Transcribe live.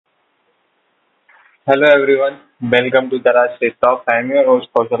Hello everyone, welcome to Taraj Tech Talk. I am your host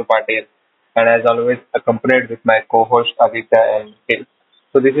Kaushal Patel and as always accompanied with my co-host Aditya and Phil.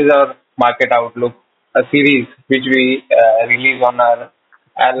 So this is our market outlook, a series which we release on our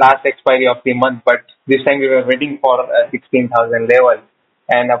last expiry of the month, but this time we were waiting for 16,000 levels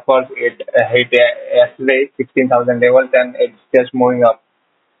and of course it hit yesterday 16,000 levels and it's just moving up.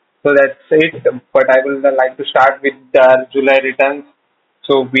 So that's it. But I will like to start with the July returns.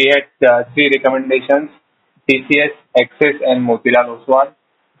 So we had three recommendations: TCS, Axis, and Motilal Oswal.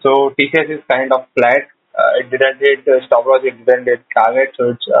 So TCS is kind of flat. It didn't hit stop loss. It didn't hit target. So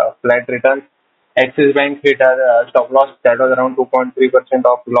it's flat returns. Axis Bank hit a stop loss that was around 2.3%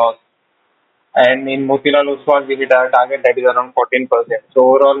 of loss. And in Motilal Oswal, we hit our target that is around 14%. So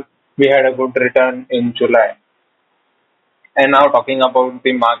overall, we had a good return in July. And now talking about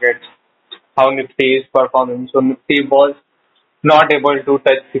the markets, how Nifty is performing. So Nifty was not able to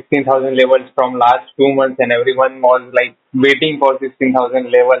touch 16,000 levels from last 2 months, and everyone was like waiting for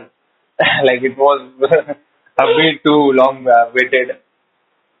 16,000 levels. Like it was a bit too long waited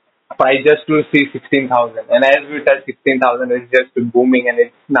price just to see 16,000. And as we touch 16,000, it's just booming, and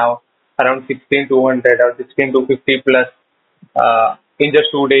it's now around 16,200 or 16,250 plus. In just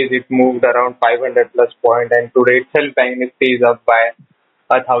 2 days, it moved around 500 plus point, and today itself, Bank Nifty is up by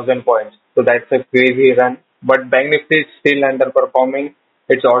 1,000 points. So that's a crazy run. But Bank Nifty is still underperforming.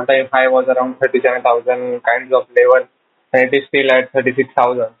 Its all-time high was around 37,000 kinds of level, and it is still at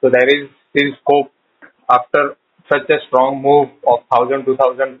 36,000. So there is still scope after such a strong move of 1,000,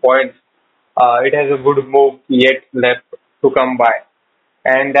 2,000 points. It has a good move yet left to come by.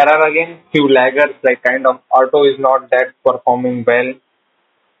 And there are again few laggers, like kind of auto is not that performing well.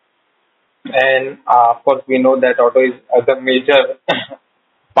 And of course, we know that auto is the major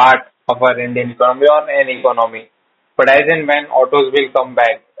part of our Indian economy or an economy. But as and when autos will come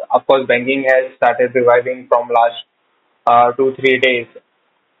back, of course, banking has started reviving from last 2 3 days.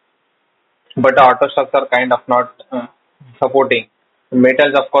 But the auto stocks are kind of not supporting.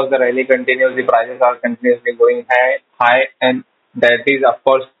 Metals, of course, the rally continues. The prices are continuously going high, and that is, of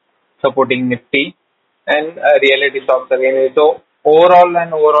course, supporting Nifty and reality stocks again. So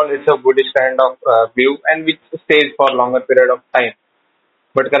overall, it's a bullish kind of view, and which stays for longer period of time.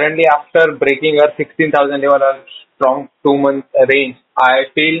 But currently, after breaking our 16,000 level, a strong 2 month range, I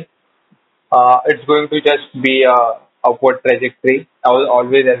feel it's going to just be a upward trajectory.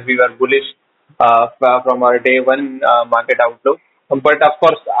 Always as we were bullish from our day one market outlook. But of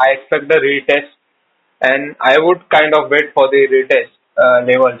course, I expect the retest, and I would kind of wait for the retest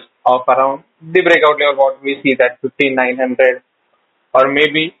levels of around the breakout level. What we see that 15,900, or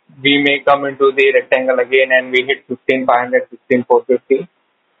maybe we may come into the rectangle again and we hit 15,500, 15,450.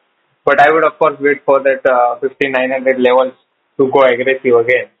 But I would of course wait for that 15,900 levels to go aggressive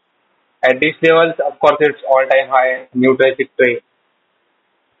again. At these levels, of course, it's all-time high, new trajectory.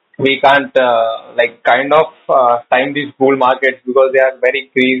 We can't like kind of time these bull markets because they are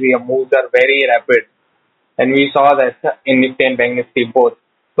very crazy. Moves are very rapid, and we saw that in Nifty and Bank Nifty both.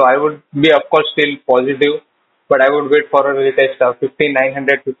 So I would be of course still positive, but I would wait for a retest of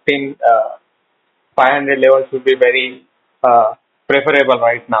 15,900, 15,500 levels would be very preferable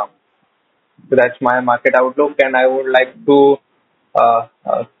right now. So that's my market outlook, and I would like to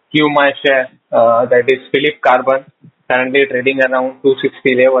queue my share. That is Philip Carbon, currently trading around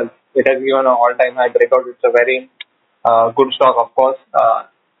 260 levels. It has given an all-time high breakout. It's a very good stock, of course.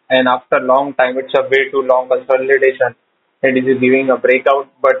 And after long time, it's a way too long consolidation. It is giving a breakout,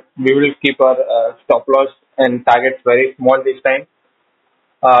 but we will keep our stop loss and targets very small this time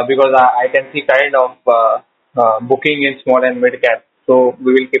because I can see kind of booking in small and mid cap. So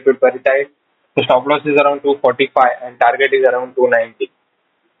we will keep it very tight. The stop loss is around 245 and target is around 290.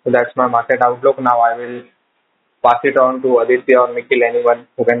 So that's my market outlook. Now I will pass it on to Aditya or Nikhil, anyone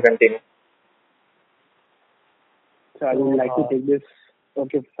who can continue. So I would like to take this.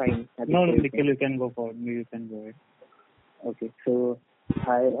 Okay, fine. No, Nikhil, you can go forward. You can go ahead. Okay, so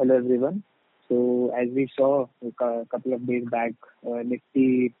hi, hello everyone. So as we saw a couple of days back,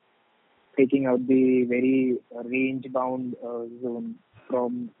 Nifty taking out the very range-bound zone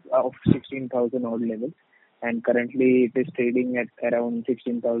from of 16,000 odd levels, and currently it is trading at around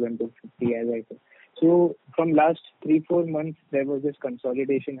 16,250 as I said. So from last 3-4 months there was this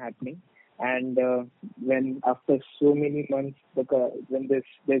consolidation happening, and when after so many months when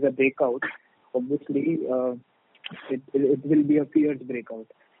there's a breakout, obviously it will be a fierce breakout,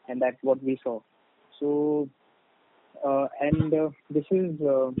 and that's what we saw. So and this is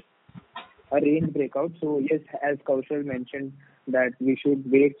a range breakout. So yes, as Kaushal mentioned, that we should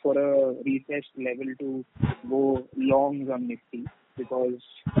wait for a retest level to go longs on Nifty, because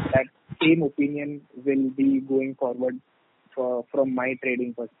that same opinion will be going forward from my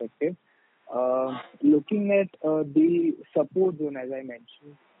trading perspective. Looking at the support zone, as I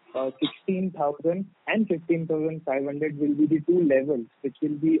mentioned, 16,000 and 15,500 will be the two levels, which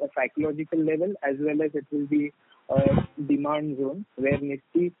will be a psychological level as well as it will be a demand zone where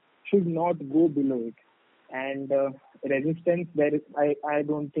Nifty should not go below it. And resistance, I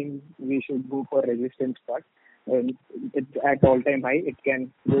don't think we should go for resistance part. It's at all-time high. It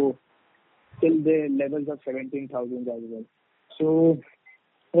can go till the levels of 17,000 as well. So,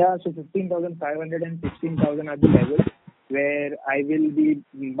 yeah, so 15,500 and 16,000 are the levels where I will be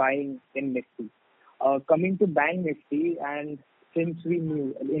buying in Nifty. Coming to Bank Nifty, and since we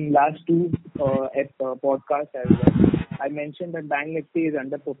knew in last two podcasts as well, I mentioned that Bank Nifty is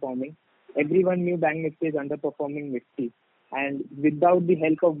underperforming. Everyone knew Bank Nifty is underperforming Nifty. And without the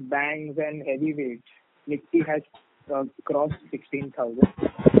help of banks and heavyweights, Nifty has crossed 16,000.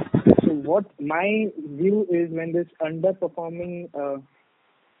 So what my view is, when this underperforming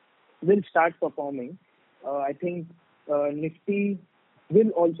will start performing, I think Nifty will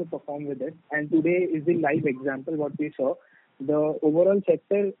also perform with it. And today is the live example what we saw. The overall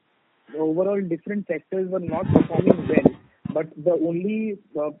different sectors were not performing well, but the only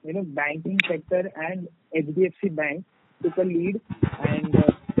banking sector and HDFC Bank took a lead. And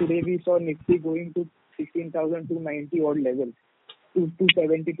today we saw Nifty going to 16,290 odd levels, to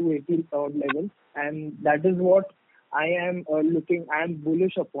 270 to 80 odd levels, and that is what I am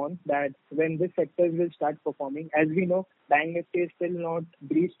bullish upon, that when this sector will start performing. As we know, Bank Nifty is still not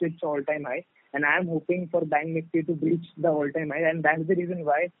breached its all-time high, and I am hoping for Bank Nifty to breach the all-time high, and that's the reason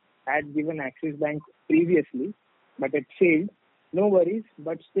why I had given Axis Bank previously, but it failed. No worries,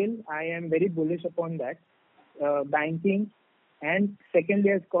 but still I am very bullish upon that. Banking, and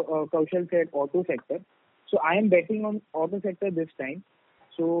secondly, as Kaushal said, auto sector. So I am betting on auto sector this time.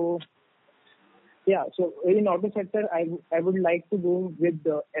 So yeah, so in auto sector, I would like to go with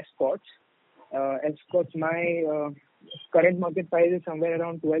the Escorts. Escorts, my current market price is somewhere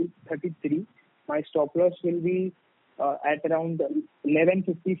around 12.33. My stop loss will be at around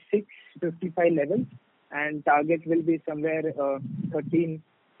 11.56-55 levels, and target will be somewhere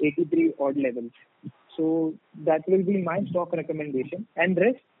 13.83 odd levels. So that will be my stock recommendation. And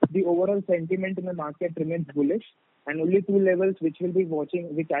rest, the overall sentiment in the market remains bullish. And only two levels which I will be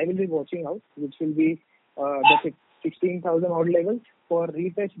watching out, which will be the 16,000 odd levels for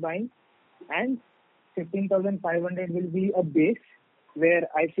retest buying, and 15,500 will be a base where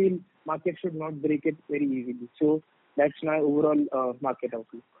I feel market should not break it very easily. So that's my overall market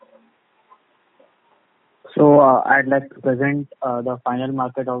outlook. So I'd like to present the final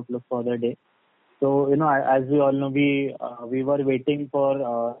market outlook for the day. So, as we all know, we were waiting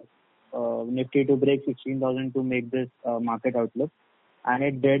for Nifty to break 16,000 to make this market outlook, and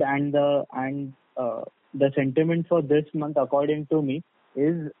it did. And the sentiment for this month, according to me,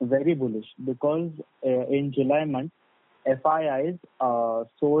 is very bullish, because in July month, FIIs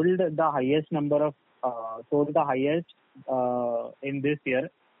sold the highest in this year.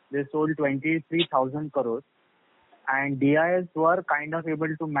 They sold 23,000 crores. And DIs were kind of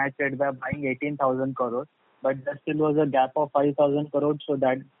able to match it by buying 18,000 crores, but there still was a gap of 5,000 crores. So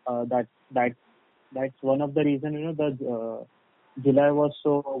that's one of the reasons, the July was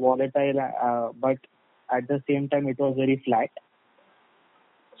so volatile, but at the same time it was very flat.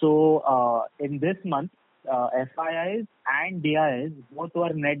 So in this month, FIIs and DIs both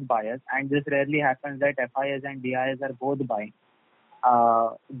were net buyers, and this rarely happens that FIIs and DIs are both buying.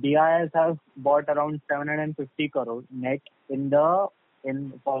 DIs have bought around 750 crores net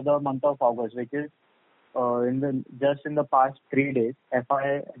for the month of August, which is just in the past 3 days.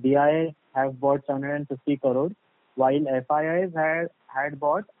 DIs have bought 750 crores, while FIIs had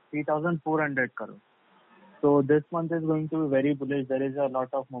bought 3,400 crores. So this month is going to be very bullish. There is a lot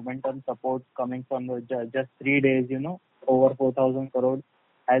of momentum support coming from just 3 days. Over 4,000 crores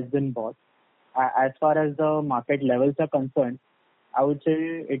has been bought. As far as the market levels are concerned, I would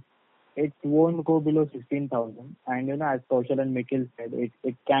say it won't go below 16,000. And as Kaushal and Nikhil said,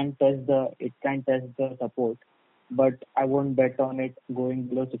 it can test the support, but I won't bet on it going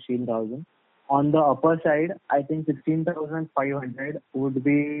below 16,000. On the upper side, I think 16,500 would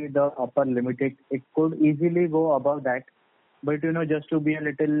be the upper limit. It could easily go above that, but just to be a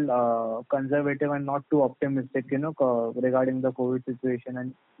little conservative and not too optimistic, regarding the COVID situation,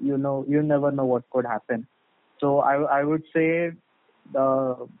 and you never know what could happen. So I would say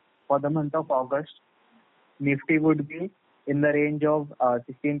for the month of August, Nifty would be in the range of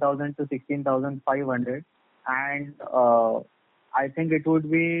 16,000 to 16,500, and I think it would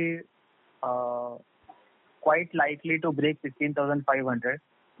be quite likely to break 16,500.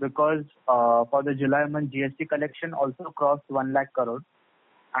 because for the July month, GST collection also crossed 1 lakh crore,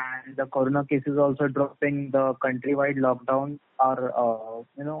 and the corona cases also dropping. The countrywide lockdown are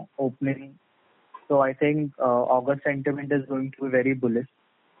opening. So I think August sentiment is going to be very bullish.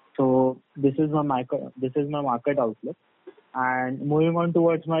 So this is my market outlook. And moving on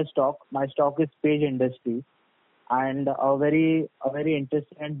towards my stock is Page Industries. And a very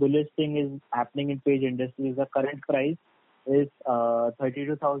interesting and bullish thing is happening in Page Industries. The current price is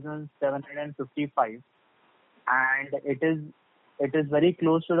 32,755, and it is very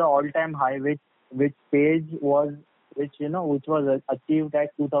close to the all-time high which Page was which was achieved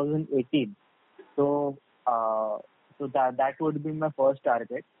at 2018. So that would be my first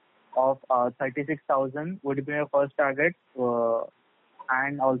target of 36,000 would be my first target,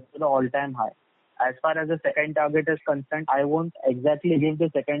 and also the all-time high. As far as the second target is concerned, I won't exactly give the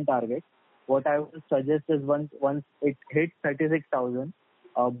second target. What I would suggest is once it hits 36,000,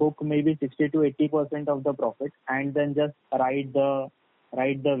 book maybe 60 to 80% of the profit, and then just ride the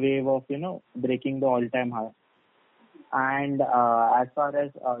wave of breaking the all-time high. And as far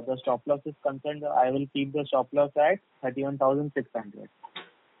as the stop loss is concerned, I will keep the stop loss at 31,600.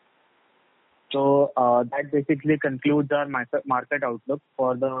 So that basically concludes our market outlook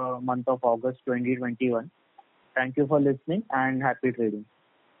for the month of August 2021. Thank you for listening and happy trading.